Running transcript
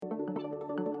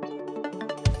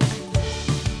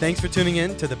Thanks for tuning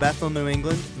in to the Bethel, New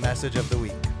England Message of the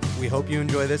Week. We hope you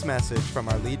enjoy this message from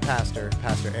our lead pastor,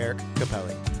 Pastor Eric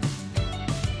Cappelli.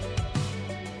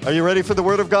 Are you ready for the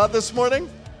Word of God this morning?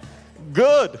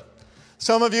 Good.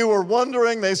 Some of you were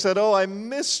wondering, they said, I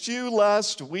missed you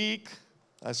last week.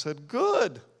 I said,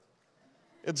 good.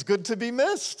 It's good to be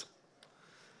missed.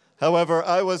 However,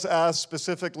 I was asked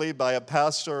specifically by a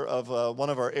pastor of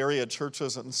one of our area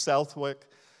churches in Southwick,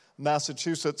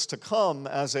 Massachusetts, to come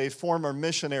as a former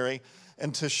missionary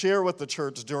and to share with the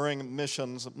church during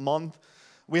Missions Month.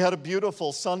 We had a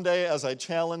beautiful Sunday as I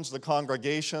challenged the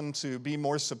congregation to be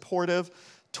more supportive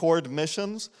toward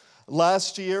missions.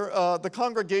 Last year, the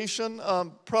congregation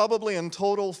probably in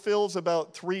total fills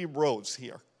about 3 rows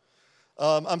here.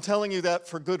 I'm telling you that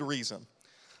for good reason.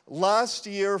 Last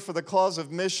year, for the cause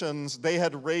of missions, they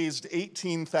had raised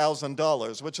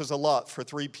 $18,000, which is a lot for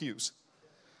 3 pews.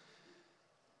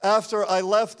 After I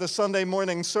left the Sunday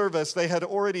morning service, they had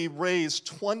already raised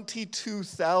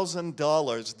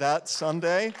 $22,000 that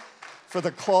Sunday for the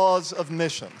cause of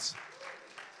missions.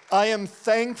 I am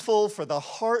thankful for the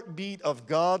heartbeat of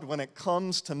God when it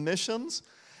comes to missions.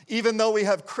 Even though we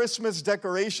have Christmas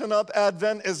decoration up,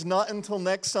 Advent is not until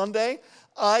next Sunday.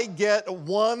 I get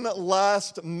one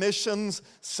last missions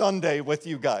Sunday with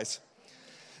you guys.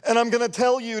 And I'm going to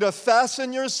tell you to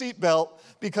fasten your seatbelt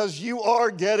because you are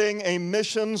getting a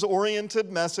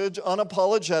missions-oriented message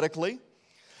unapologetically,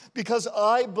 because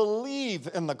I believe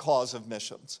in the cause of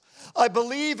missions. I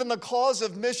believe in the cause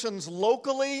of missions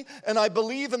locally, and I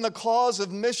believe in the cause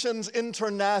of missions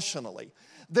internationally.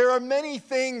 There are many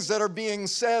things that are being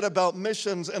said about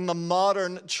missions in the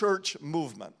modern church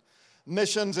movement.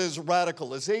 Missions is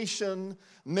radicalization,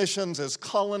 missions is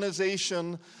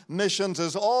colonization, missions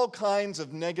is all kinds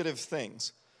of negative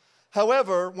things.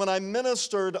 However, when I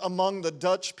ministered among the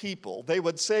Dutch people, they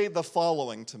would say the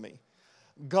following to me: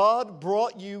 God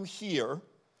brought you here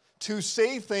to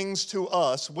say things to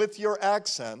us with your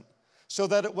accent so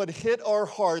that it would hit our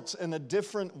hearts in a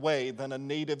different way than a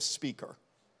native speaker.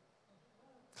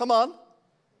 Come on.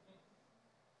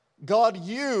 God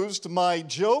used my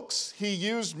jokes, He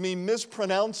used me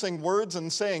mispronouncing words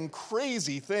and saying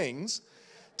crazy things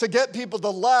to get people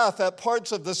to laugh at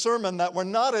parts of the sermon that were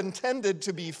not intended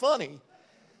to be funny.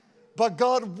 But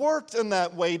God worked in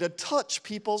that way to touch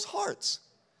people's hearts.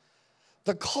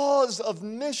 The cause of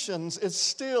missions is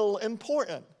still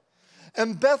important.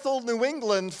 And Bethel, New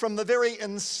England, from the very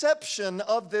inception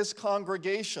of this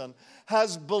congregation,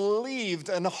 has believed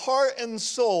in heart and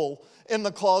soul in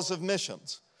the cause of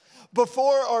missions.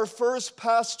 Before our first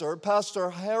pastor, Pastor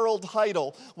Harold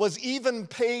Heidel, was even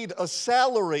paid a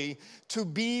salary to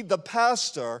be the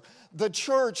pastor, the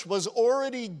church was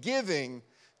already giving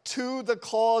to the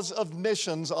cause of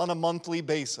missions on a monthly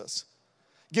basis,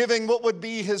 giving what would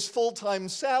be his full-time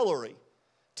salary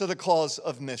to the cause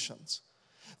of missions.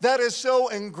 That is so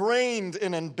ingrained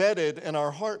and embedded in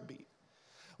our heartbeat.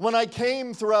 When I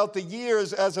came throughout the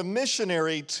years as a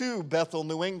missionary to Bethel,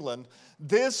 New England,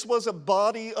 this was a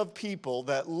body of people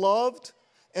that loved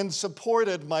and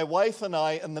supported my wife and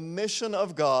I in the mission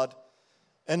of God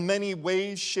in many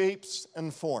ways, shapes,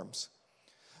 and forms.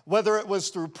 Whether it was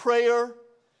through prayer,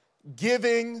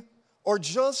 giving, or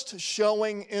just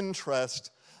showing interest,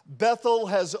 Bethel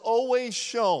has always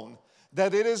shown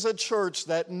that it is a church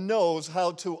that knows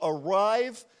how to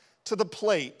arrive to the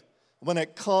plate when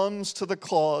it comes to the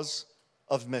cause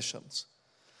of missions.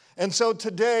 And so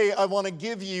today I want to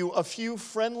give you a few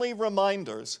friendly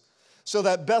reminders so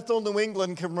that Bethel, New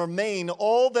England can remain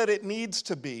all that it needs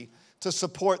to be to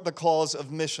support the cause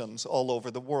of missions all over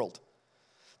the world.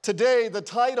 Today, the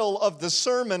title of the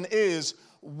sermon is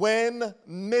When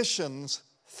Missions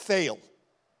Fail.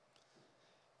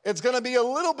 It's going to be a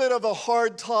little bit of a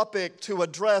hard topic to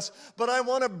address, but I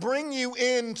want to bring you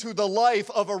into the life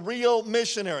of a real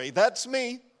missionary. That's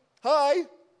me. Hi.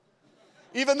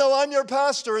 Even though I'm your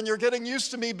pastor and you're getting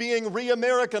used to me being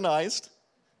re-Americanized,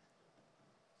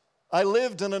 I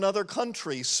lived in another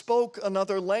country, spoke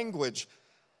another language,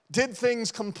 did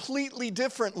things completely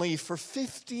differently for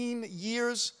 15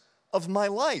 years of my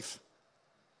life.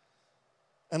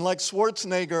 And like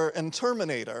Schwarzenegger and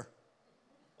Terminator,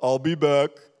 I'll be back.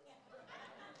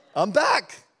 I'm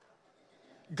back.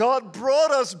 God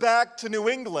brought us back to New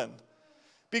England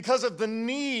because of the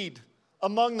need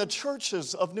among the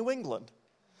churches of New England.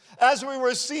 As we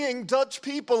were seeing Dutch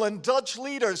people and Dutch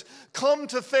leaders come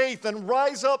to faith and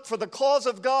rise up for the cause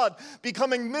of God,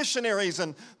 becoming missionaries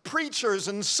and preachers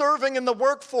and serving in the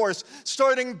workforce,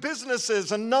 starting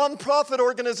businesses and nonprofit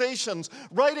organizations,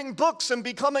 writing books and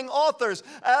becoming authors,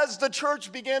 as the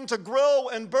church began to grow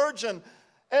and burgeon,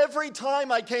 every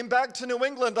time I came back to New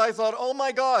England, I thought, oh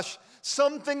my gosh,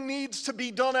 something needs to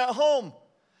be done at home.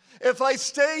 If I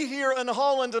stay here in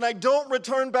Holland and I don't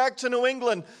return back to New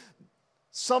England,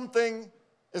 something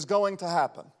is going to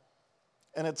happen,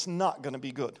 and it's not going to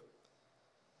be good.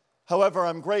 However,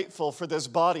 I'm grateful for this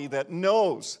body that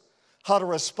knows how to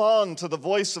respond to the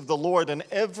voice of the Lord in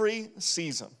every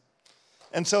season.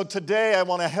 And so today I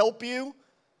want to help you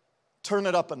turn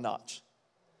it up a notch.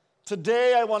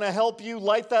 Today I want to help you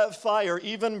light that fire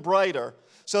even brighter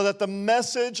so that the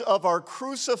message of our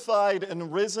crucified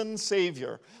and risen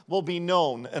Savior will be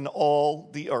known in all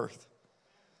the earth.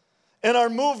 In our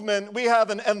movement, we have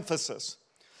an emphasis.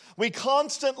 We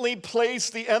constantly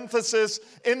place the emphasis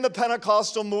in the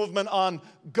Pentecostal movement on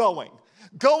going.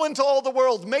 Go into all the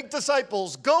world, make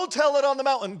disciples, go tell it on the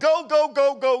mountain, go, go,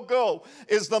 go, go, go,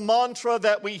 is the mantra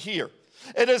that we hear.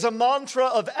 It is a mantra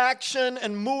of action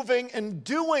and moving and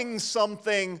doing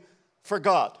something for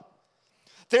God.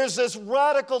 There's this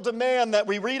radical demand that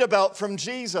we read about from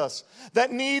Jesus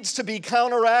that needs to be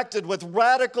counteracted with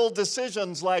radical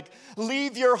decisions like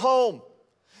leave your home,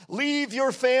 leave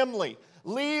your family,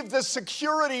 leave the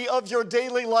security of your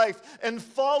daily life and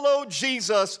follow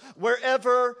Jesus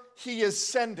wherever he is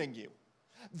sending you.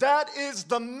 That is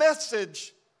the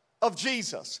message of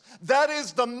Jesus. That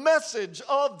is the message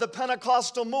of the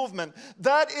Pentecostal movement.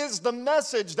 That is the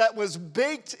message that was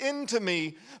baked into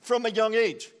me from a young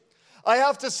age. I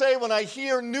have to say, when I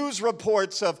hear news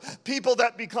reports of people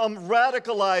that become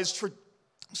radicalized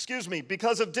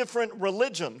because of different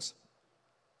religions,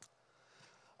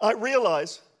 I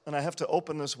realize, and I have to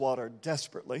open this water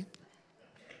desperately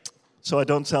so I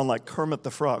don't sound like Kermit the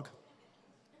Frog.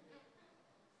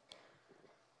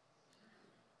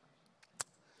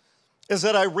 Is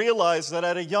that I realized that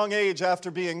at a young age, after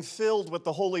being filled with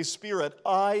the Holy Spirit,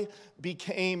 I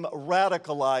became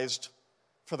radicalized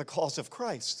for the cause of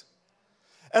Christ.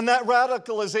 And that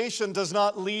radicalization does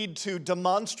not lead to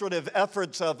demonstrative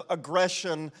efforts of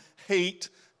aggression, hate,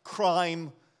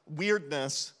 crime,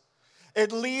 weirdness.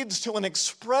 It leads to an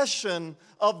expression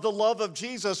of the love of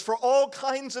Jesus for all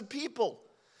kinds of people.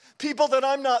 People that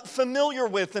I'm not familiar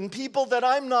with and people that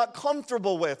I'm not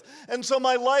comfortable with. And so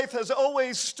my life has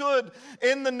always stood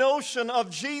in the notion of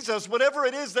Jesus. Whatever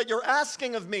it is that you're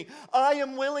asking of me, I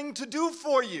am willing to do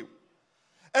for you.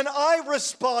 And I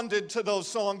responded to those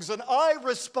songs and I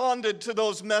responded to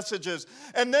those messages.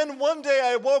 And then one day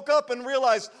I woke up and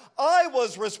realized I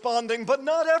was responding, but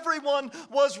not everyone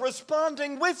was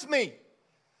responding with me.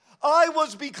 I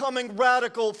was becoming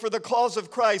radical for the cause of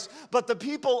Christ, but the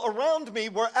people around me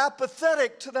were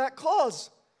apathetic to that cause.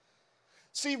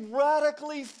 See,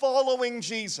 radically following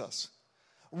Jesus,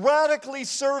 radically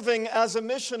serving as a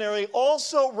missionary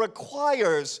also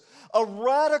requires a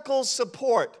radical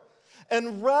support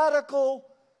and radical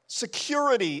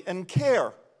security and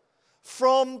care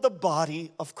from the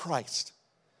body of Christ.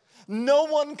 No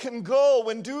one can go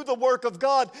and do the work of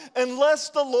God unless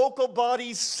the local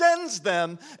body sends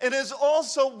them and is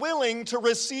also willing to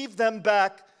receive them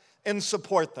back and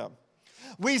support them.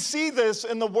 We see this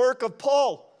in the work of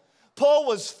Paul. Paul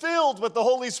was filled with the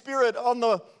Holy Spirit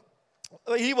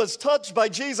he was touched by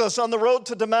Jesus on the road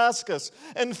to Damascus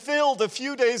and filled a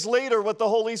few days later with the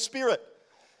Holy Spirit.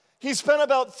 He spent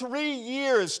about 3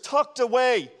 years tucked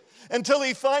away until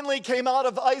he finally came out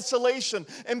of isolation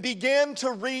and began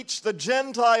to reach the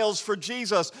Gentiles for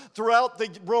Jesus throughout the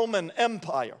Roman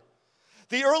Empire.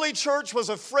 The early church was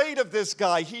afraid of this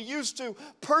guy. He used to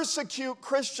persecute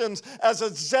Christians as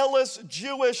a zealous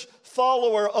Jewish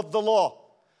follower of the law.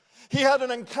 He had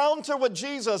an encounter with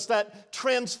Jesus that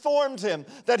transformed him,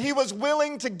 that he was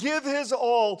willing to give his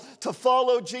all to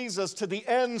follow Jesus to the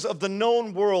ends of the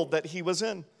known world that he was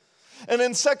in. And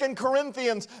in 2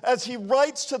 Corinthians, as he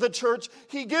writes to the church,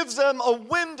 he gives them a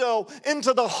window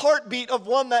into the heartbeat of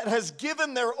one that has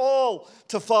given their all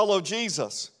to follow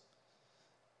Jesus.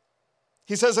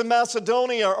 He says, in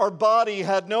Macedonia, our body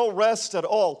had no rest at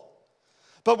all,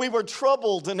 but we were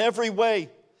troubled in every way.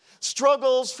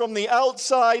 Struggles from the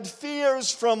outside,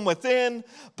 fears from within,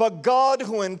 but God,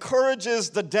 who encourages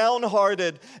the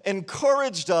downhearted,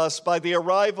 encouraged us by the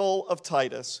arrival of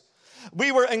Titus.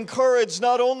 We were encouraged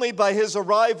not only by his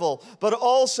arrival, but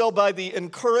also by the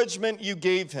encouragement you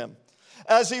gave him.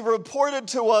 As he reported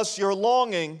to us your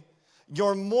longing,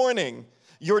 your mourning,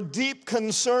 your deep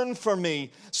concern for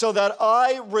me, so that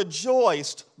I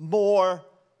rejoiced more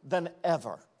than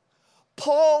ever.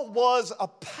 Paul was a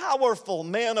powerful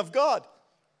man of God.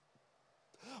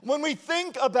 When we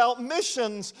think about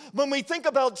missions, when we think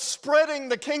about spreading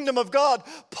the kingdom of God,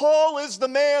 Paul is the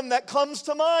man that comes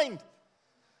to mind.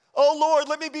 Oh Lord,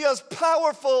 let me be as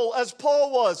powerful as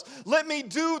Paul was. Let me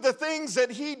do the things that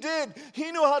he did.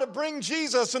 He knew how to bring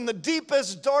Jesus in the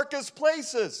deepest, darkest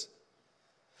places.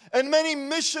 And many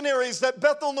missionaries that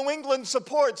Bethel, New England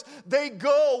supports, they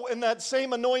go in that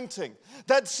same anointing.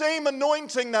 That same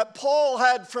anointing that Paul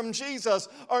had from Jesus,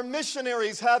 our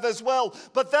missionaries have as well.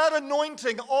 But that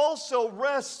anointing also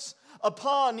rests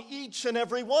upon each and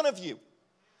every one of you.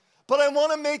 But I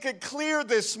want to make it clear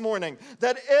this morning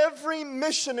that every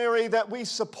missionary that we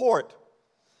support,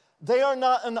 they are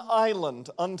not an island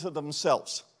unto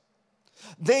themselves.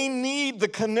 They need the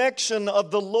connection of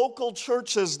the local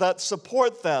churches that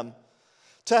support them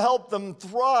to help them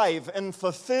thrive and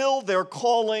fulfill their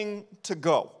calling to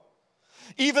go.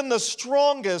 Even the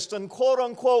strongest and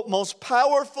quote-unquote most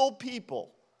powerful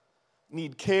people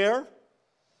need care,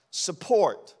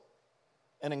 support,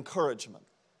 and encouragement.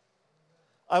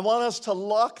 I want us to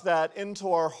lock that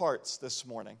into our hearts this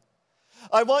morning.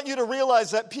 I want you to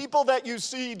realize that people that you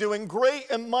see doing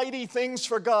great and mighty things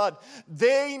for God,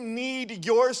 they need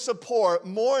your support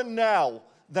more now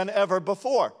than ever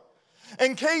before.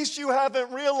 In case you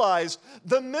haven't realized,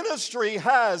 the ministry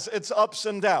has its ups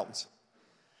and downs.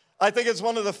 I think it's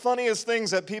one of the funniest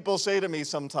things that people say to me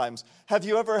sometimes. Have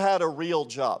you ever had a real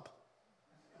job?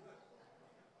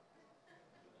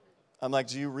 I'm like,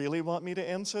 do you really want me to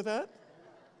answer that?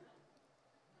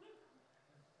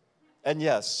 And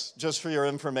yes, just for your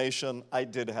information, I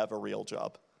did have a real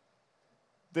job.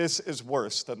 This is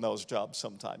worse than those jobs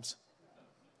sometimes.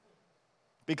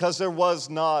 Because there was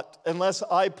not, unless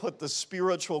I put the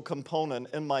spiritual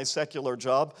component in my secular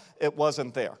job, it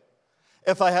wasn't there.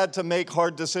 If I had to make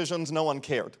hard decisions, no one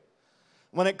cared.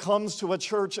 When it comes to a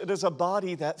church, it is a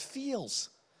body that feels.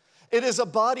 It is a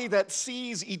body that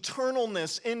sees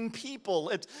eternalness in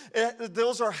people.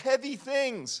 Those are heavy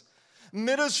things.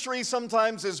 Ministry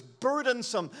sometimes is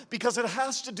burdensome because it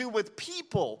has to do with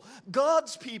people,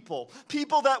 God's people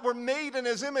that were made in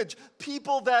His image,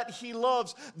 people that He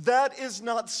loves. That is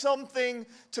not something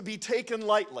to be taken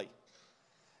lightly.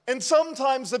 And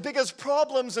sometimes the biggest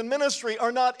problems in ministry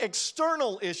are not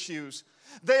external issues.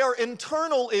 They are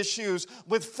internal issues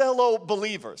with fellow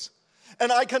believers. And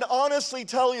I can honestly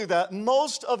tell you that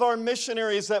most of our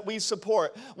missionaries that we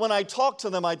support, when I talk to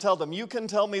them, I tell them, you can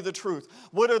tell me the truth.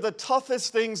 What are the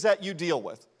toughest things that you deal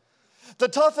with? The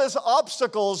toughest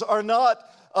obstacles are not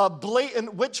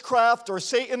blatant witchcraft or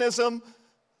Satanism.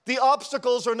 The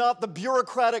obstacles are not the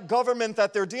bureaucratic government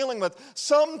that they're dealing with.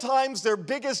 Sometimes their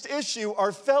biggest issue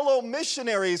are fellow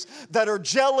missionaries that are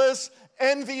jealous,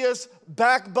 envious,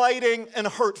 backbiting, and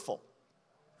hurtful.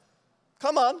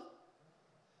 Come on.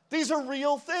 These are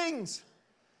real things.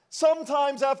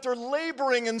 Sometimes after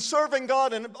laboring and serving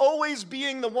God and always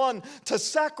being the one to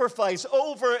sacrifice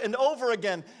over and over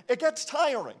again, it gets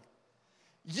tiring.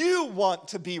 You want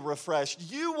to be refreshed.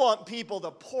 You want people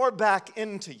to pour back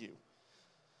into you.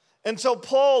 And so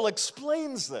Paul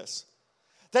explains this,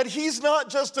 that he's not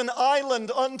just an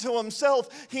island unto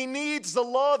himself. He needs the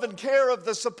love and care of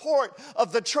the support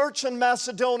of the church in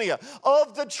Macedonia,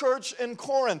 of the church in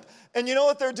Corinth. And you know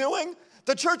what they're doing?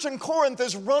 The church in Corinth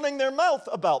is running their mouth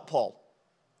about Paul.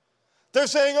 They're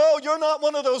saying, oh, you're not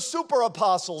one of those super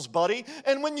apostles, buddy.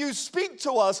 And when you speak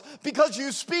to us, because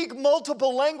you speak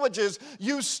multiple languages,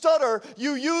 you stutter,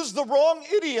 you use the wrong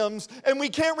idioms, and we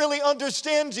can't really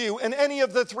understand you in any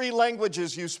of the three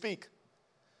languages you speak.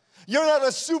 You're not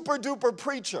a super duper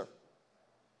preacher.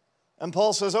 And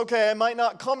Paul says, okay, I might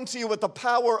not come to you with the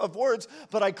power of words,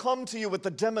 but I come to you with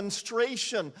the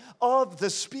demonstration of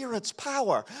the Spirit's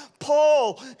power.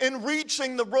 Paul, in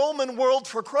reaching the Roman world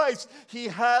for Christ, he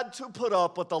had to put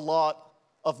up with a lot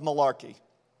of malarkey.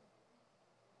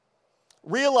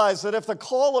 Realize that if the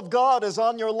call of God is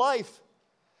on your life,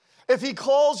 if He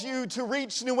calls you to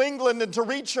reach New England and to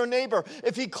reach your neighbor,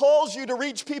 if He calls you to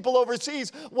reach people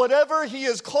overseas, whatever He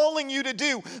is calling you to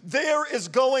do, there is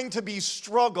going to be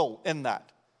struggle in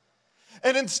that.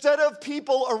 And instead of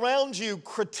people around you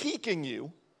critiquing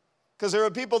you, because there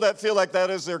are people that feel like that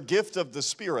is their gift of the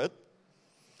Spirit,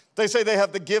 they say they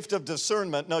have the gift of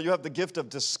discernment. No, you have the gift of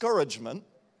discouragement.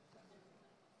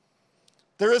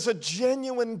 There is a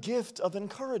genuine gift of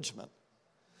encouragement.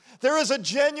 There is a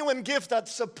genuine gift that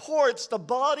supports the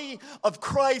body of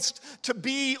Christ to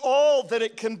be all that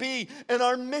it can be. And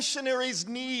our missionaries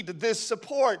need this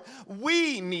support.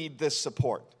 We need this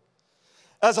support.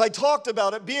 As I talked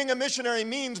about it, being a missionary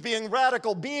means being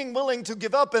radical, being willing to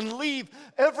give up and leave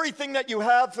everything that you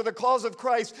have for the cause of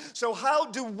Christ. So how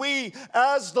do we,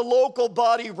 as the local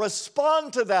body,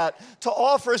 respond to that to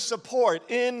offer support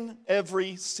in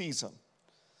every season?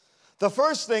 The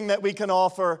first thing that we can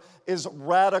offer is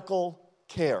radical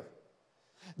care.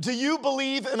 Do you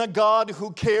believe in a God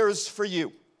who cares for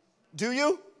you? Do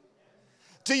you?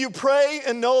 Do you pray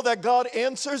and know that God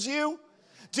answers you?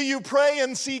 Do you pray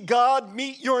and see God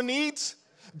meet your needs?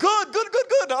 Good.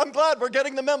 I'm glad we're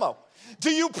getting the memo. Do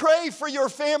you pray for your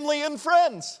family and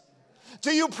friends?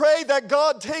 Do you pray that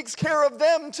God takes care of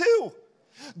them too?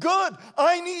 Good.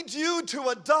 I need you to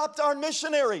adopt our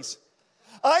missionaries.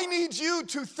 I need you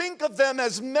to think of them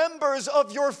as members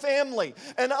of your family.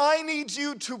 And I need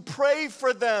you to pray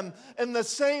for them in the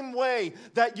same way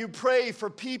that you pray for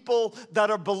people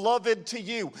that are beloved to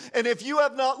you. And if you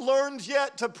have not learned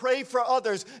yet to pray for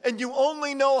others and you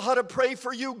only know how to pray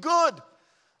for you, good.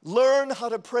 Learn how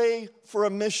to pray for a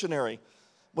missionary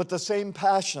with the same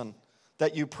passion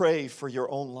that you pray for your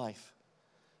own life,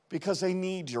 because they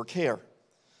need your care.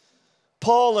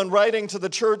 Paul, in writing to the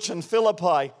church in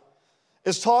Philippi,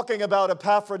 is talking about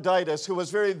Epaphroditus, who was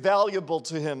very valuable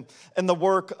to him in the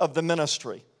work of the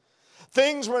ministry.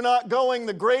 Things were not going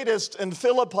the greatest in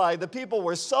Philippi. The people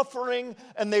were suffering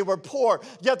and they were poor,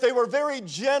 yet they were very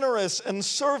generous and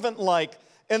servant-like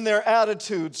in their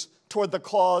attitudes toward the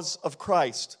cause of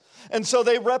Christ. And so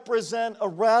they represent a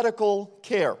radical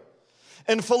care.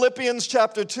 In Philippians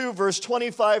chapter 2, verse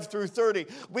 25 through 30,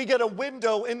 we get a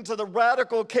window into the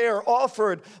radical care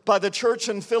offered by the church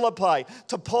in Philippi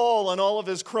to Paul and all of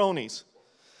his cronies.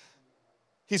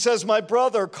 He says, "My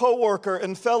brother, co-worker,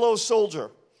 and fellow soldier,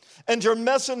 and your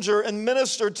messenger and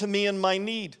minister to me in my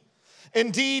need.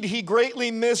 Indeed, he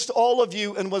greatly missed all of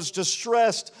you and was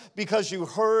distressed because you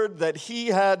heard that he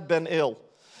had been ill.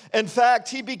 In fact,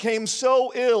 he became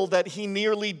so ill that he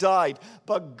nearly died,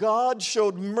 but God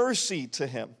showed mercy to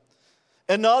him,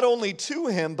 and not only to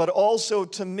him, but also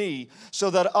to me, so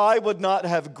that I would not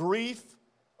have grief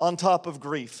on top of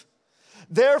grief.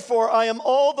 Therefore, I am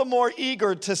all the more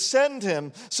eager to send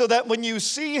him, so that when you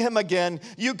see him again,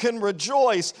 you can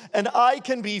rejoice, and I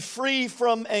can be free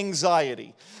from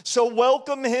anxiety. So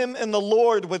welcome him in the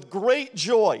Lord with great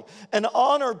joy, and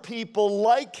honor people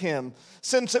like him,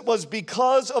 since it was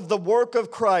because of the work of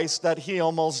Christ that he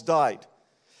almost died.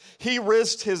 He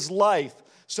risked his life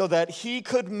so that he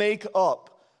could make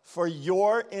up for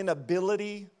your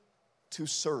inability to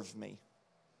serve me."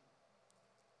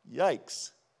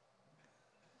 Yikes.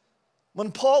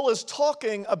 When Paul is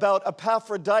talking about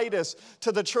Epaphroditus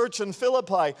to the church in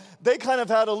Philippi, they kind of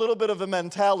had a little bit of a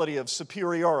mentality of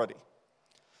superiority.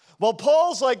 Well,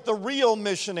 Paul's like the real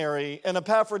missionary, and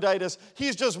Epaphroditus,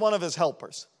 he's just one of his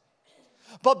helpers.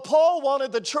 But Paul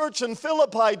wanted the church in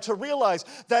Philippi to realize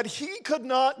that he could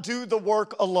not do the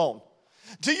work alone.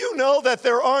 Do you know that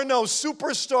there are no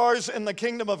superstars in the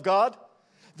kingdom of God?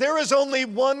 There is only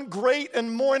one great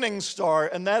and morning star,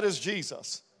 and that is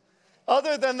Jesus.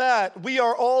 Other than that, we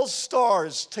are all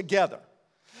stars together.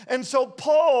 And so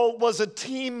Paul was a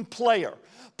team player.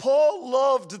 Paul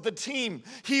loved the team.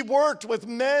 He worked with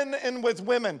men and with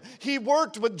women. He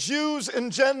worked with Jews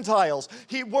and Gentiles.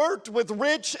 He worked with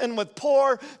rich and with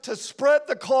poor to spread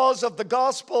the cause of the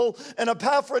gospel. And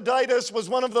Epaphroditus was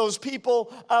one of those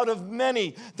people out of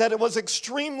many that it was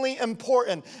extremely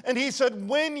important. And he said,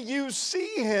 when you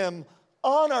see him,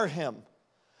 honor him,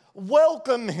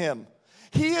 welcome him.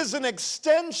 He is an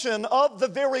extension of the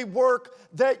very work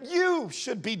that you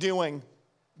should be doing,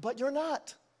 but you're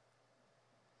not.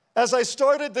 As I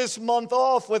started this month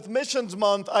off with Missions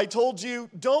Month, I told you,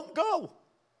 don't go.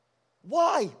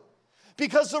 Why?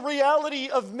 Because the reality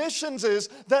of missions is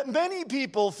that many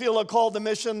people feel a call to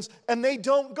missions and they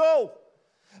don't go.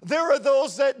 There are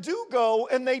those that do go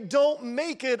and they don't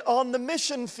make it on the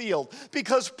mission field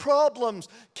because problems,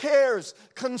 cares,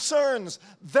 concerns,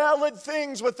 valid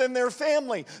things within their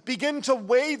family begin to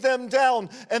weigh them down,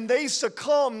 and they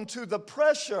succumb to the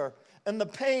pressure and the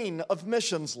pain of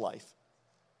missions life.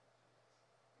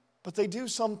 But they do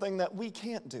something that we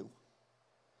can't do.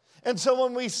 And so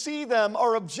when we see them,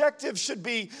 our objective should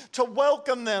be to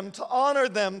welcome them, to honor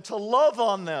them, to love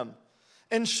on them,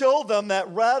 and show them that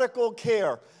radical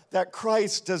care that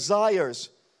Christ desires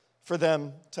for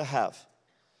them to have.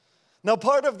 Now,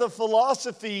 part of the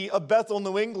philosophy of Bethel,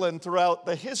 New England, throughout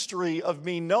the history of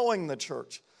me knowing the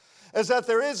church, is that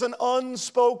there is an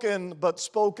unspoken but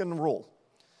spoken rule.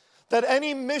 That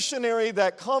any missionary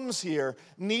that comes here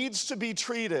needs to be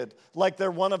treated like they're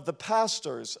one of the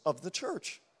pastors of the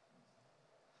church.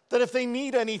 That if they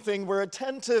need anything, we're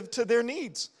attentive to their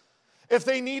needs. If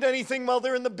they need anything while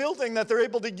they're in the building, that they're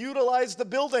able to utilize the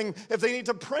building. If they need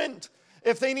to print,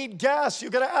 if they need gas, you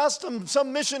got to ask them,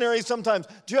 some missionaries sometimes,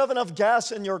 do you have enough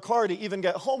gas in your car to even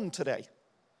get home today?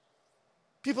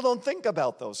 People don't think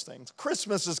about those things.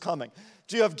 Christmas is coming.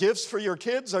 Do you have gifts for your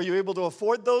kids? Are you able to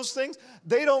afford those things?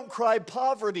 They don't cry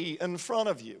poverty in front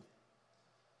of you.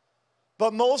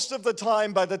 But most of the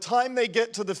time, by the time they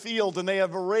get to the field and they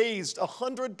have raised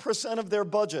 100% of their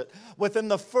budget, within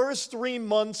the first 3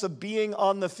 months of being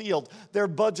on the field, their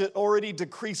budget already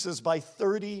decreases by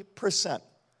 30%.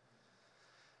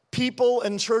 People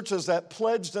in churches that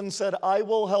pledged and said, I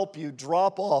will help you,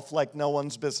 drop off like no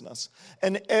one's business.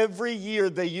 And every year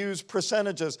they use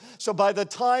percentages. So by the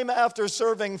time after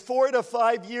serving 4 to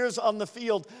 5 years on the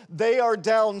field, they are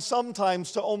down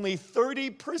sometimes to only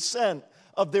 30%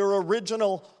 of their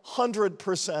original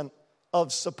 100%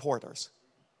 of supporters.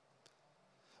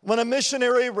 When a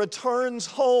missionary returns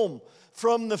home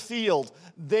from the field,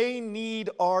 they need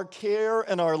our care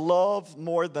and our love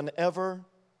more than ever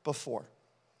before.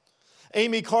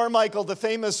 Amy Carmichael, the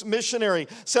famous missionary,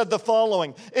 said the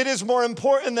following: "It is more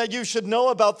important that you should know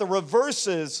about the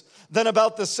reverses than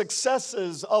about the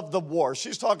successes of the war."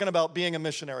 She's talking about being a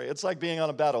missionary. It's like being on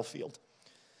a battlefield.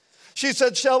 She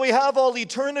said, "Shall we have all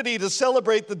eternity to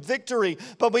celebrate the victory,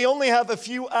 but we only have a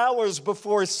few hours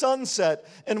before sunset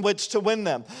in which to win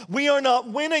them. We are not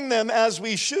winning them as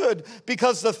we should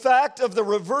because the fact of the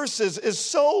reverses is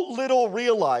so little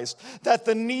realized that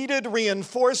the needed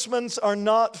reinforcements are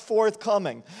not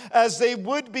forthcoming, as they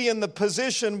would be in the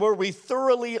position where we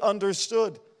thoroughly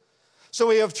understood. So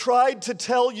we have tried to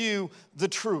tell you the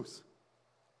truth,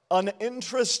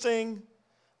 uninteresting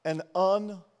and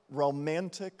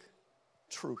unromantic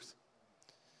truth."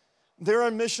 There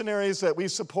are missionaries that we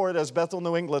support as Bethel,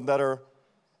 New England, that are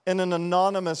in an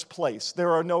anonymous place.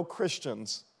 There are no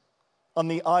Christians on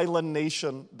the island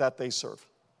nation that they serve.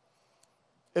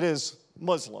 It is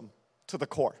Muslim to the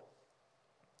core.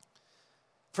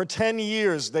 For 10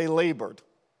 years, they labored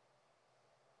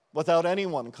without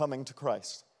anyone coming to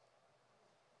Christ.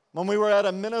 When we were at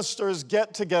a minister's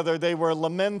get-together, they were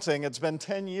lamenting. It's been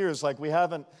 10 years, like we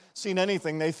haven't seen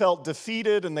anything. They felt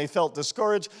defeated and they felt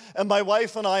discouraged. And my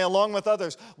wife and I, along with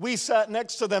others, we sat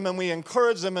next to them and we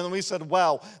encouraged them and we said,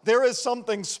 wow, there is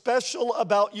something special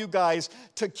about you guys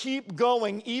to keep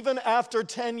going even after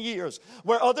 10 years,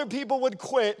 where other people would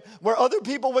quit, where other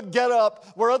people would get up,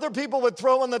 where other people would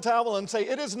throw in the towel and say,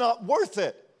 it is not worth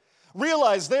it.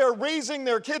 Realize they are raising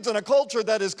their kids in a culture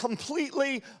that is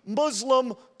completely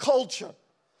Muslim culture.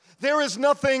 There is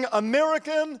nothing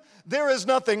American, there is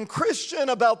nothing Christian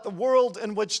about the world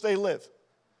in which they live.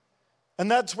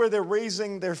 And that's where they're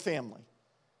raising their family.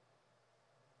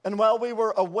 And while we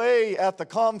were away at the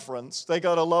conference, they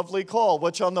got a lovely call,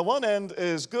 which on the one end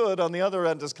is good, on the other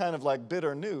end is kind of like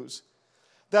bitter news,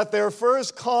 that their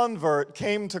first convert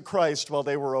came to Christ while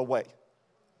they were away.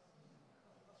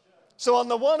 So on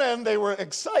the one end, they were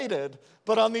excited,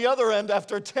 but on the other end,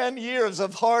 after 10 years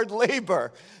of hard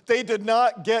labor, they did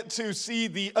not get to see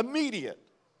the immediate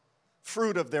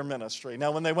fruit of their ministry.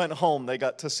 Now, when they went home, they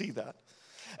got to see that.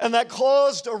 And that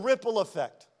caused a ripple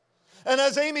effect. And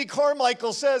as Amy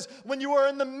Carmichael says, when you are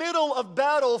in the middle of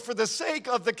battle for the sake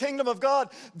of the kingdom of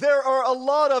God, there are a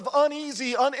lot of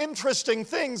uneasy, uninteresting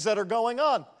things that are going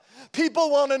on. People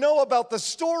want to know about the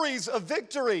stories of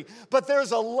victory, but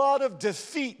there's a lot of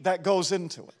defeat that goes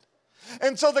into it.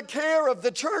 And so the care of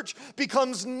the church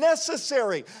becomes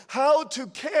necessary. How to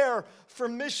care for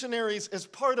missionaries is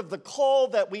part of the call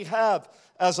that we have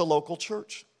as a local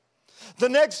church. The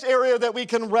next area that we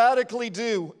can radically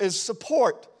do is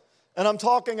support. And I'm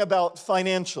talking about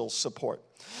financial support.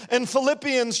 In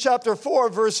Philippians chapter 4,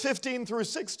 verse 15 through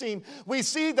 16, we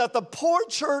see that the poor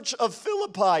church of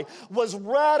Philippi was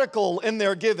radical in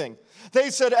their giving. They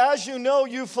said, as you know,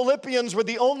 you Philippians were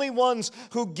the only ones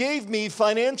who gave me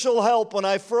financial help when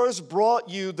I first brought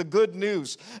you the good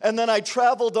news. And then I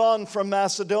traveled on from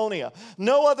Macedonia.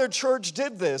 No other church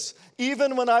did this.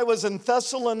 Even when I was in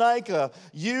Thessalonica,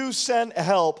 you sent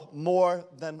help more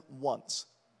than once.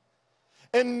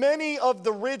 In many of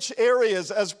the rich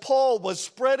areas, as Paul was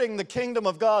spreading the kingdom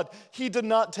of God, he did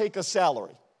not take a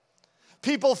salary.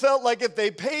 People felt like if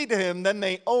they paid him, then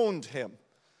they owned him.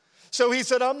 So he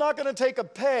said, I'm not going to take a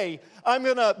pay, I'm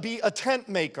going to be a tent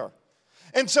maker.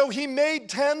 And so he made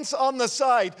tents on the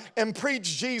side and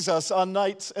preached Jesus on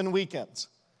nights and weekends.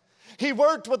 He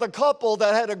worked with a couple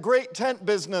that had a great tent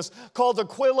business called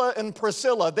Aquila and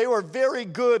Priscilla. They were very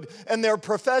good in their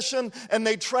profession, and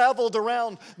they traveled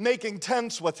around making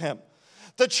tents with him.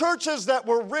 The churches that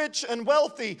were rich and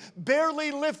wealthy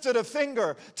barely lifted a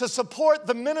finger to support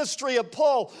the ministry of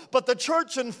Paul, but the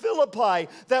church in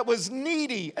Philippi that was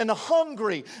needy and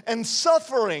hungry and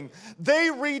suffering,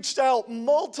 they reached out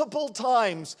multiple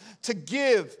times to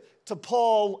give to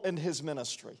Paul and his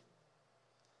ministry.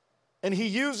 And he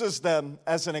uses them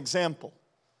as an example.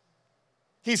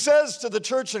 He says to the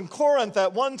church in Corinth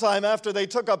at one time after they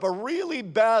took up a really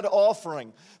bad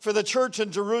offering for the church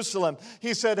in Jerusalem,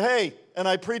 he said, hey, and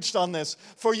I preached on this,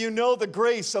 for you know the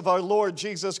grace of our Lord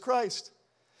Jesus Christ,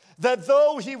 that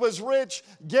though he was rich,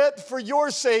 yet for your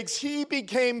sakes he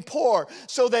became poor,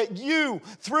 so that you,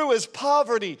 through his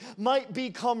poverty, might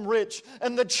become rich.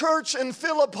 And the church in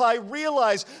Philippi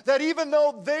realized that even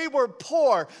though they were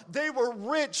poor, they were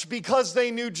rich because they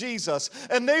knew Jesus.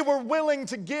 And they were willing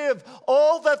to give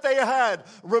all that they had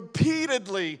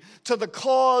repeatedly to the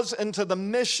cause and to the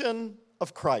mission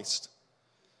of Christ.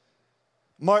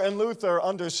 Martin Luther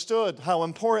understood how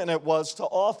important it was to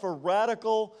offer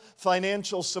radical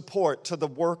financial support to the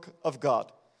work of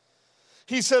God.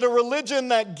 He said, a religion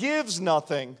that gives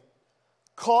nothing,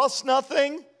 costs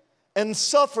nothing, and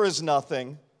suffers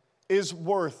nothing is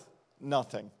worth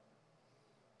nothing.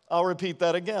 I'll repeat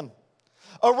that again.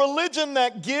 A religion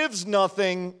that gives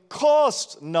nothing,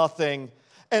 costs nothing,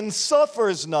 and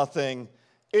suffers nothing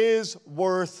is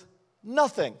worth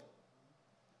nothing.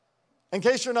 In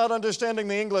case you're not understanding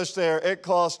the English there, it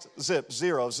costs zip,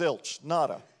 zero, zilch,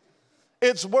 nada.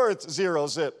 It's worth zero,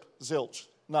 zip, zilch,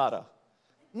 nada.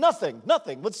 Nothing,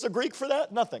 nothing. What's the Greek for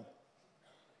that? Nothing.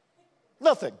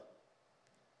 Nothing.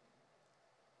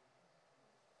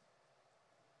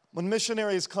 When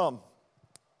missionaries come,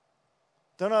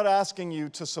 they're not asking you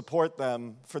to support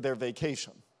them for their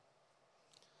vacation.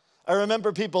 I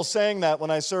remember people saying that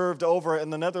when I served over in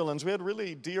the Netherlands. We had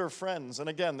really dear friends. And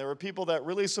again, there were people that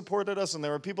really supported us and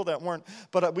there were people that weren't.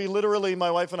 But we literally, my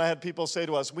wife and I had people say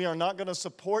to us, we are not going to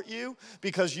support you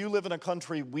because you live in a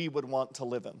country we would want to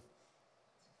live in.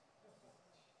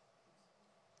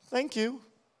 Thank you.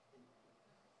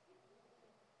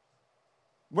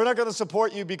 We're not going to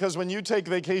support you because when you take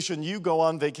vacation, you go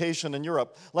on vacation in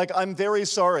Europe. Like, I'm very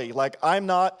sorry. Like, I'm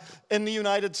not in the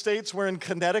United States. We're in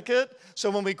Connecticut.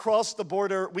 So when we cross the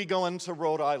border, we go into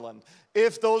Rhode Island.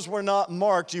 If those were not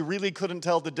marked, you really couldn't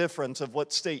tell the difference of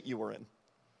what state you were in.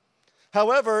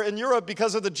 However, in Europe,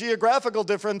 because of the geographical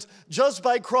difference, just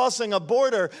by crossing a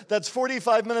border that's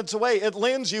 45 minutes away, it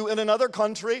lands you in another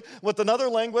country with another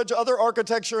language, other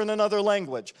architecture, and another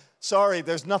language. Sorry,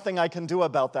 there's nothing I can do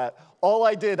about that. All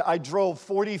I did, I drove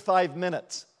 45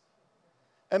 minutes.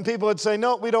 And people would say,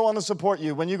 no, we don't want to support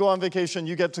you. When you go on vacation,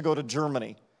 you get to go to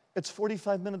Germany. It's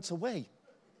 45 minutes away.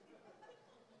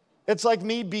 It's like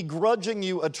me begrudging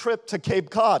you a trip to Cape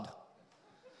Cod.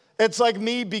 It's like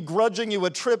me begrudging you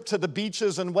a trip to the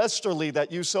beaches in Westerly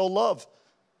that you so love.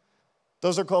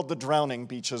 Those are called the drowning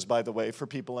beaches, by the way, for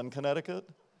people in Connecticut.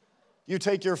 You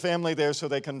take your family there so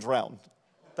they can drown.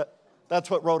 That's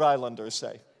what Rhode Islanders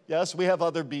say. Yes, we have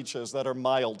other beaches that are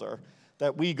milder,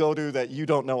 that we go to that you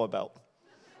don't know about,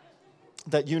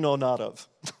 that you know not of.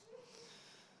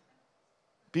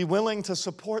 Be willing to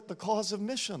support the cause of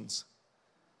missions.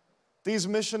 These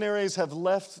missionaries have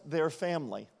left their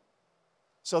family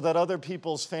so that other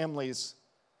people's families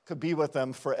could be with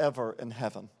them forever in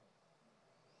heaven.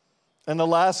 And the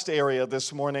last area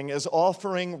this morning is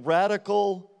offering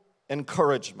radical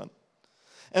encouragement.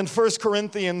 In 1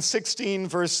 Corinthians 16,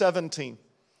 verse 17,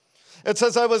 it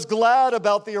says, I was glad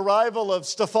about the arrival of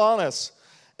Stephanas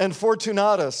and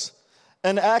Fortunatus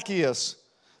and Achaeus,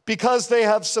 because they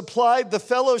have supplied the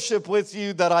fellowship with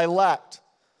you that I lacked.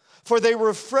 For they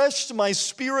refreshed my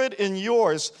spirit in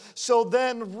yours. So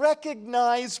then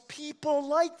recognize people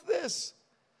like this.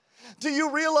 Do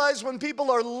you realize when people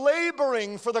are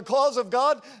laboring for the cause of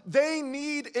God, they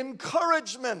need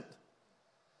encouragement?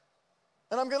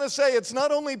 And I'm going to say it's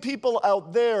not only people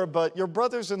out there, but your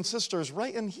brothers and sisters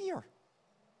right in here.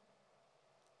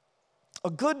 A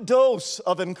good dose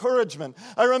of encouragement.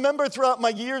 I remember throughout my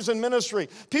years in ministry,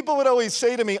 people would always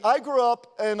say to me, I grew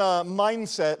up in a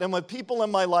mindset and with people in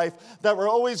my life that were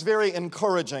always very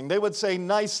encouraging. They would say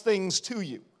nice things to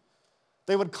you.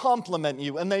 They would compliment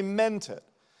you, and they meant it.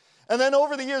 And then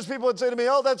over the years, people would say to me,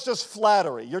 oh, that's just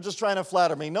flattery. You're just trying to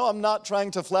flatter me. No, I'm not trying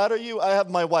to flatter you. I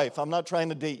have my wife. I'm not trying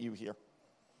to date you here.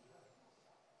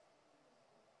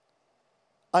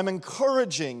 I'm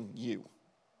encouraging you.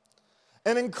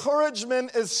 And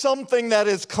encouragement is something that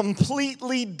is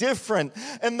completely different.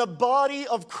 And the body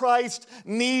of Christ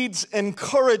needs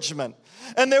encouragement.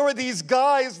 And there were these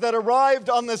guys that arrived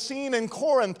on the scene in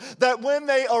Corinth that when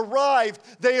they arrived,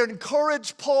 they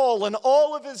encouraged Paul and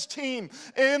all of his team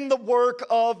in the work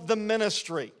of the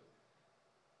ministry.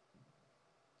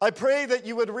 I pray that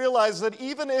you would realize that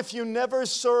even if you never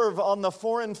serve on the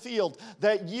foreign field,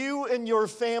 that you and your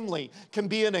family can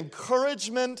be an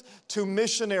encouragement to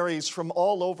missionaries from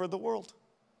all over the world.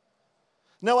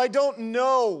 Now, I don't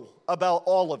know about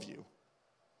all of you.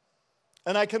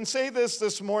 And I can say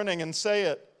this morning and say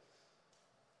it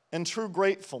and true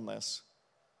gratefulness.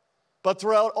 But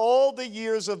throughout all the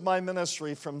years of my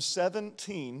ministry, from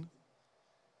 17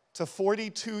 to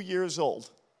 42 years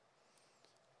old,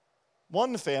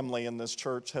 one family in this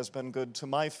church has been good to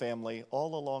my family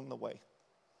all along the way.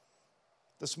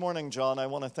 This morning, John, I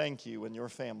want to thank you and your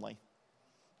family.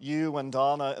 You and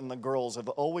Donna and the girls have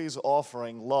always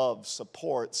offering love,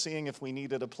 support, seeing if we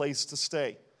needed a place to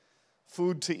stay,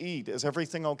 food to eat. Is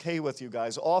everything okay with you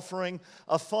guys? Offering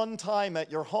a fun time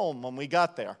at your home when we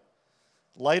got there,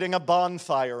 lighting a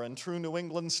bonfire in true New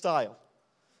England style,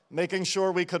 making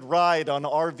sure we could ride on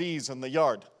RVs in the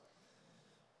yard.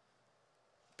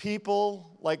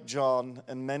 People like John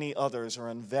and many others are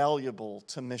invaluable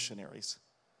to missionaries.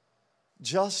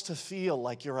 Just to feel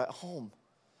like you're at home.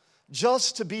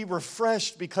 Just to be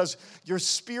refreshed because your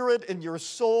spirit and your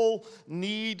soul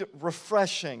need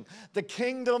refreshing. The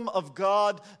kingdom of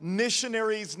God,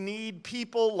 missionaries need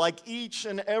people like each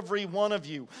and every one of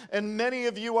you. And many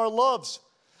of you are loves.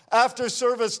 After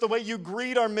service, the way you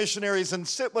greet our missionaries and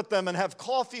sit with them and have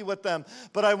coffee with them.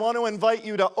 But I want to invite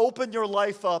you to open your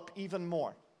life up even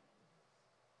more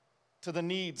to the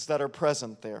needs that are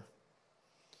present there.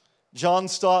 John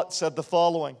Stott said the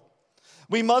following: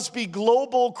 we must be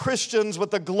global Christians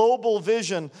with a global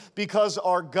vision because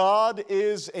our God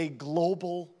is a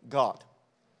global God.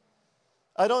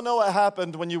 I don't know what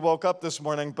happened when you woke up this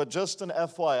morning, but just an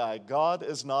FYI, God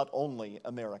is not only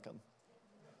American.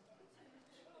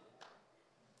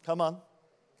 Come on.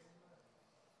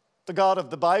 The God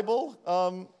of the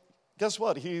Bible, guess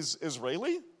what? He's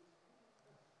Israeli.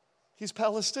 He's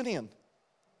Palestinian.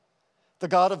 The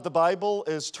God of the Bible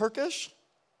is Turkish,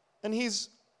 and he's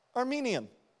Armenian.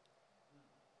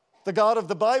 The God of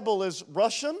the Bible is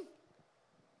Russian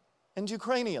and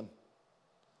Ukrainian.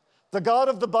 The God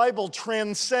of the Bible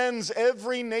transcends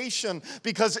every nation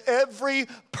because every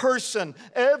person,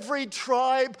 every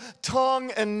tribe, tongue,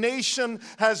 and nation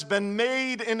has been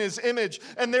made in his image.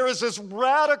 And there is this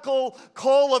radical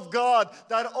call of God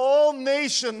that all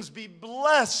nations be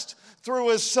blessed through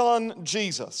his Son,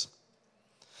 Jesus.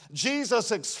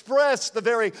 Jesus expressed the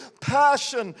very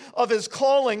passion of his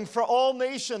calling for all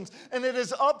nations, and it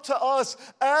is up to us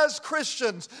as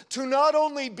Christians to not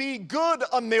only be good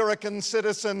American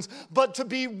citizens, but to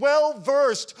be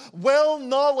well-versed,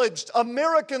 well-knowledged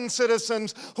American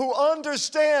citizens who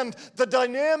understand the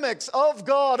dynamics of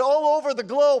God all over the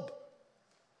globe.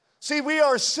 See, we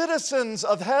are citizens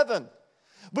of heaven.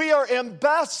 We are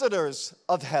ambassadors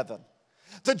of heaven.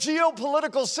 The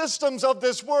geopolitical systems of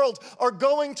this world are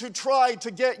going to try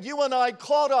to get you and I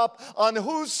caught up on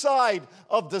whose side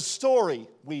of the story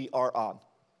we are on.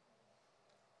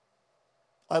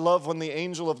 I love when the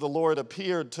angel of the Lord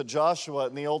appeared to Joshua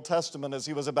in the Old Testament as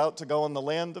he was about to go in the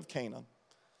land of Canaan.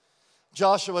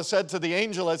 Joshua said to the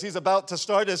angel as he's about to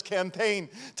start his campaign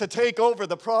to take over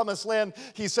the promised land,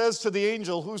 he says to the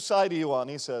angel, "Whose side are you on?"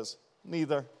 He says,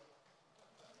 "Neither."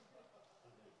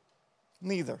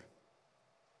 Neither.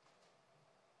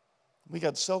 We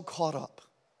got so caught up.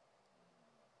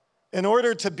 In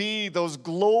order to be those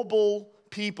global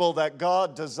people that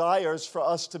God desires for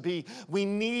us to be, we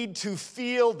need to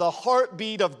feel the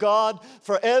heartbeat of God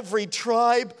for every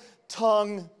tribe,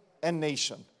 tongue, and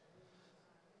nation.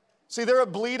 See, there are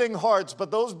bleeding hearts,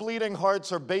 but those bleeding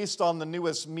hearts are based on the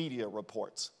newest media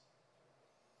reports.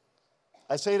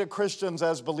 I say to Christians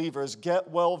as believers, get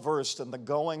well versed in the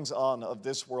goings on of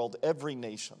this world, every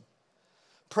nation.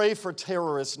 Pray for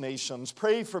terrorist nations.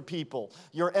 Pray for people,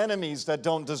 your enemies that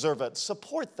don't deserve it.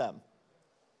 Support them.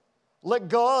 Let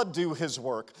God do his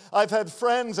work. I've had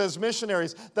friends as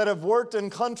missionaries that have worked in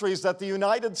countries that the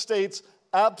United States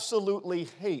absolutely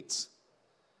hates.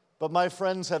 But my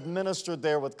friends have ministered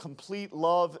there with complete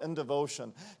love and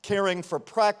devotion, caring for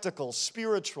practical,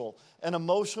 spiritual, and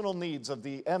emotional needs of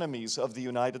the enemies of the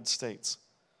United States.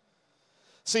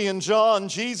 See, in John,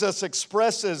 Jesus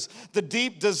expresses the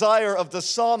deep desire of the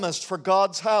psalmist for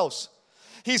God's house.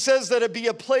 He says that it be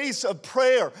a place of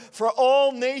prayer for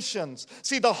all nations.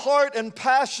 See, the heart and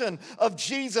passion of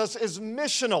Jesus is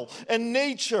missional in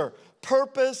nature,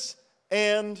 purpose,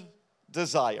 and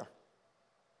desire.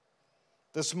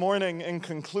 This morning, in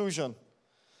conclusion,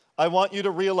 I want you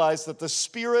to realize that the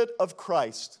Spirit of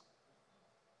Christ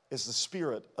is the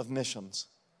spirit of missions.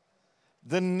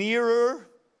 The nearer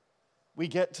we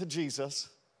get to Jesus,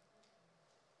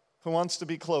 who wants to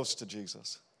be close to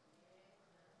Jesus?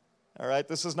 All right,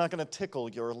 this is not going to tickle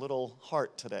your little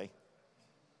heart today.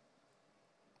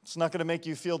 It's not going to make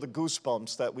you feel the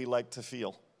goosebumps that we like to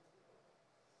feel.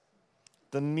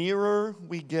 The nearer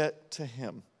we get to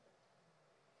him,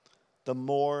 the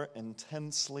more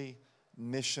intensely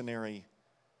missionary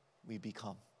we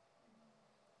become.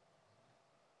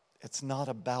 It's not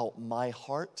about my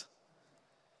heart.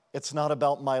 It's not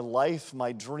about my life,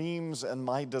 my dreams, and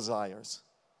my desires.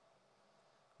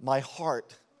 My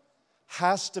heart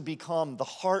has to become the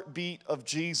heartbeat of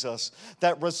Jesus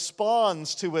that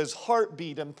responds to his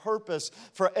heartbeat and purpose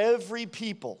for every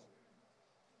people,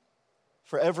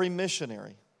 for every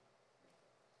missionary,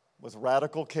 with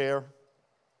radical care,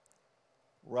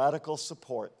 radical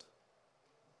support,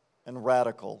 and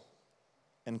radical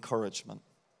encouragement.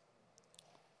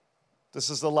 This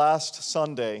is the last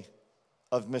Sunday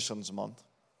of Missions Month.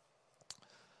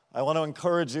 I want to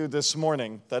encourage you this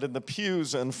morning that in the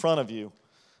pews in front of you,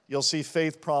 you'll see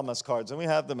faith promise cards, and we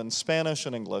have them in Spanish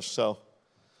and English, so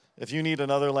if you need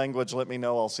another language, let me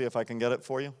know. I'll see if I can get it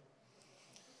for you.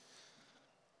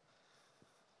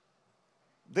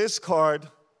 This card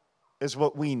is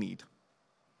what we need.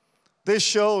 This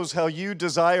shows how you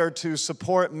desire to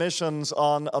support missions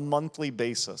on a monthly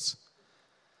basis.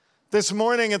 This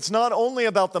morning, it's not only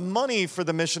about the money for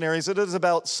the missionaries, it is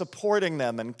about supporting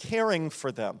them and caring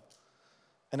for them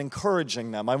and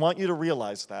encouraging them. I want you to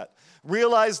realize that.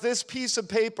 Realize this piece of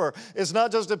paper is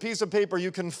not just a piece of paper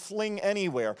you can fling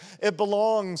anywhere. It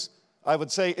belongs, I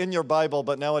would say, in your Bible,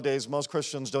 but nowadays most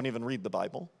Christians don't even read the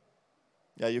Bible.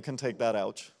 Yeah, you can take that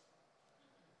out.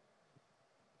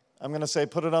 I'm going to say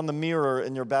put it on the mirror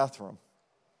in your bathroom.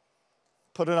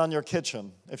 Put it on your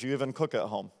kitchen if you even cook at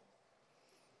home.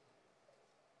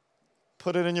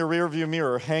 Put it in your rearview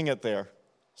mirror, hang it there,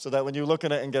 so that when you look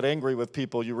at it and get angry with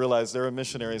people, you realize there are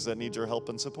missionaries that need your help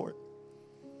and support.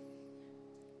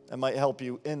 It might help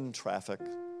you in traffic.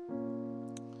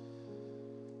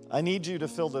 I need you to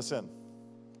fill this in.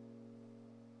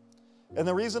 And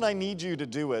the reason I need you to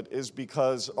do it is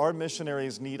because our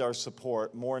missionaries need our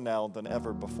support more now than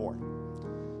ever before.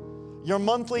 Your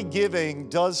monthly giving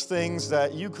does things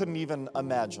that you couldn't even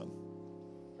imagine.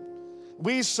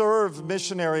 We serve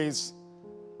missionaries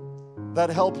that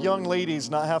help young ladies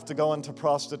not have to go into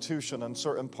prostitution in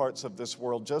certain parts of this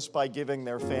world just by giving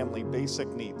their family basic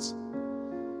needs.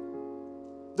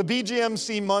 The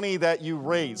BGMC money that you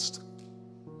raised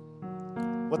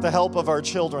with the help of our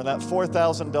children, that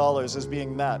 $4,000 is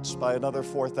being matched by another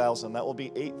 $4,000. That will be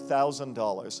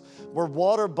 $8,000. Where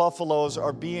water buffaloes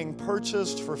are being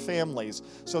purchased for families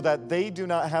so that they do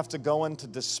not have to go into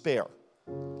despair.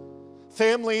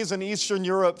 Families in Eastern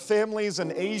Europe, families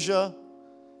in Asia,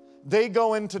 they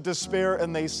go into despair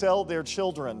and they sell their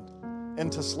children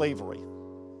into slavery.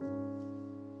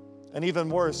 And even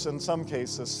worse, in some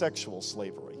cases, sexual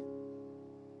slavery.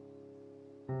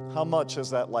 How much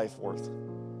is that life worth?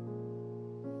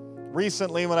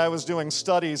 Recently, when I was doing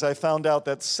studies, I found out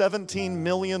that 17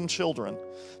 million children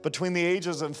between the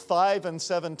ages of 5 and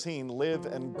 17 live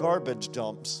in garbage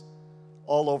dumps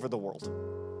all over the world.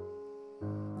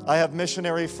 I have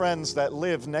missionary friends that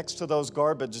live next to those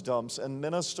garbage dumps and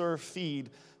minister,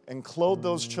 feed, and clothe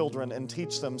those children and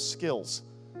teach them skills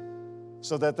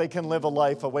so that they can live a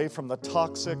life away from the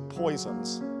toxic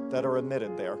poisons that are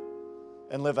emitted there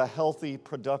and live a healthy,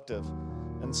 productive,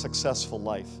 and successful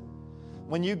life.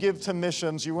 When you give to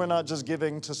missions, you are not just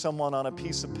giving to someone on a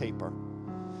piece of paper.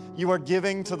 You are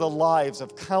giving to the lives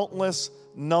of countless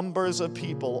numbers of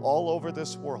people all over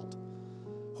this world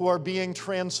who are being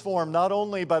transformed not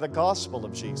only by the gospel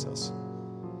of Jesus,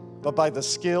 but by the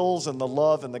skills and the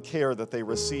love and the care that they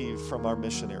receive from our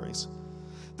missionaries.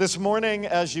 This morning,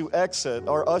 as you exit,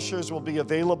 our ushers will be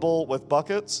available with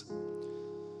buckets.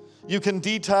 You can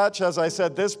detach, as I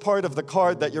said, this part of the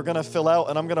card that you're going to fill out,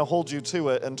 and I'm going to hold you to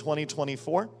it in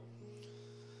 2024.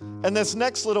 And this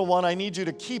next little one, I need you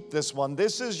to keep this one.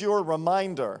 This is your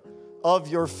reminder of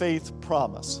your faith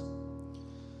promise.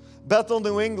 Bethel,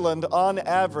 New England, on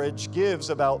average, gives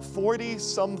about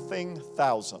 40-something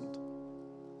thousand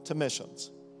to missions.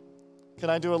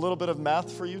 Can I do a little bit of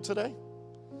math for you today?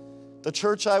 The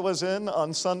church I was in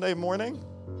on Sunday morning,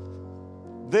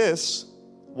 this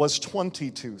was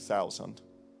 22,000.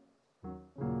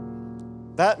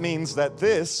 That means that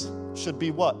this should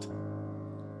be what?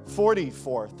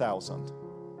 44,000.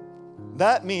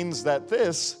 That means that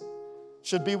this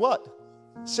should be what?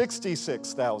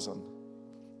 66,000.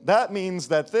 That means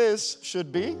that this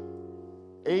should be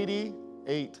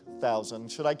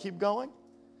 88,000. Should I keep going?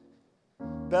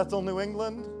 Bethel, New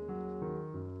England,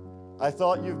 I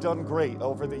thought you've done great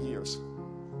over the years,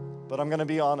 but I'm going to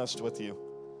be honest with you.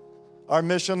 Our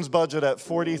missions budget at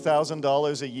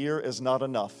 $40,000 a year is not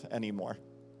enough anymore.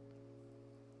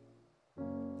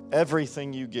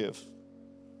 Everything you give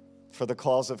for the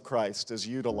cause of Christ is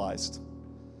utilized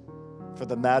for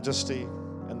the majesty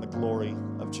and the glory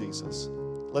of Jesus.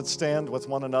 Let's stand with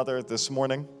one another this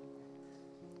morning.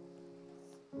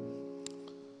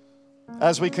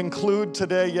 As we conclude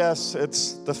today, yes,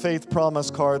 it's the faith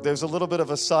promise card. There's a little bit of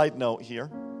a side note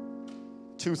here.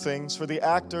 Two things. For the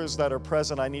actors that are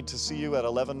present, I need to see you at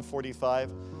 11:45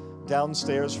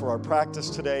 downstairs for our practice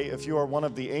today. If you are one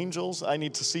of the angels, I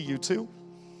need to see you too.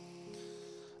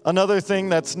 Another thing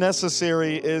that's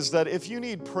necessary is that if you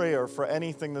need prayer for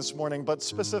anything this morning, but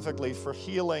specifically for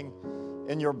healing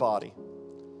in your body,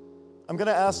 I'm going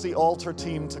to ask the altar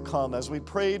team to come. As we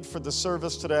prayed for the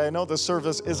service today, I know the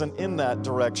service isn't in that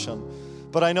direction,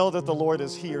 but I know that the Lord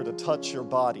is here to touch your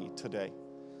body today.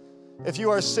 If you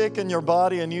are sick in your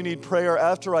body and you need prayer,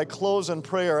 after I close in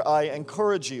prayer, I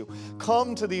encourage you,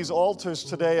 come to these altars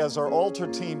today. As our altar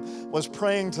team was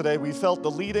praying today, we felt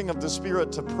the leading of the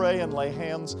Spirit to pray and lay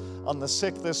hands on the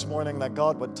sick this morning, that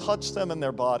God would touch them in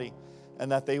their body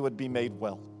and that they would be made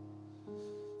well.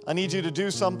 I need you to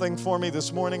do something for me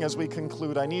this morning as we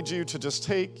conclude. I need you to just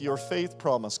take your faith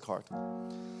promise card.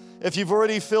 If you've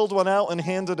already filled one out and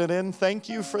handed it in, thank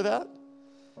you for that.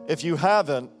 If you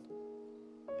haven't,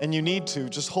 and you need to,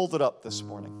 just hold it up this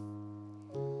morning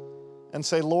and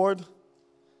say, Lord,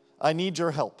 I need your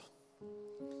help.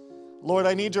 Lord,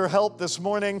 I need your help this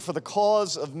morning for the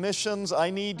cause of missions.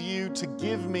 I need you to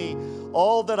give me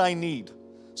all that I need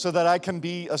so that I can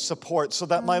be a support, so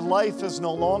that my life is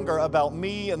no longer about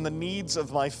me and the needs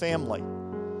of my family.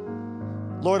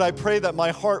 Lord, I pray that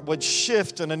my heart would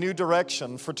shift in a new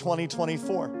direction for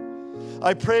 2024.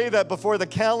 I pray that before the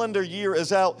calendar year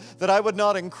is out, that I would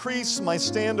not increase my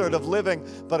standard of living,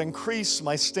 but increase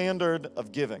my standard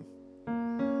of giving.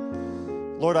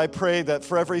 Lord, I pray that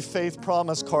for every faith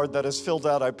promise card that is filled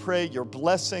out, I pray your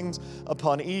blessings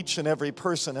upon each and every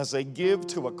person as they give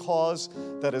to a cause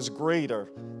that is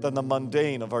greater than the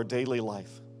mundane of our daily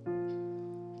life.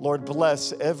 Lord,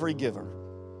 bless every giver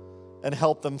and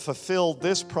help them fulfill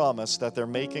this promise that they're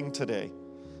making today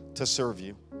to serve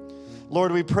you.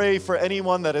 Lord, we pray for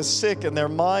anyone that is sick in their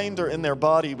mind or in their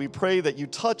body. We pray that you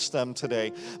touch them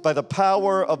today by the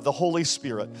power of the Holy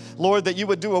Spirit. Lord, that you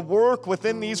would do a work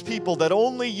within these people that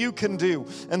only you can do.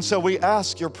 And so we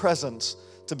ask your presence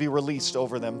to be released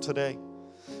over them today.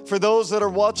 For those that are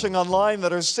watching online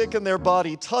that are sick in their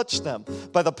body, touch them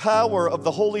by the power of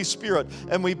the Holy Spirit.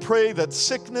 And we pray that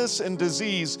sickness and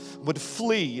disease would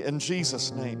flee in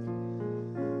Jesus'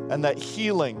 name, and that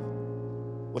healing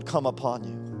would come upon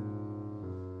you.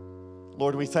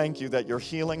 Lord, we thank you that your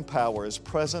healing power is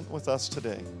present with us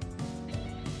today.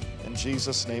 In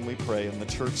Jesus' name we pray. And the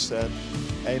church said,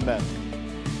 amen.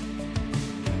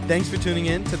 Thanks for tuning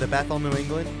in to the Bethel, New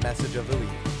England Message of the Week.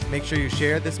 Make sure you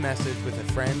share this message with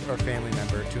a friend or family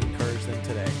member to encourage them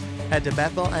today. Head to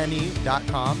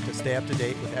bethelme.com to stay up to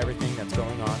date with everything that's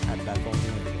going on at Bethel,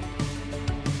 New England.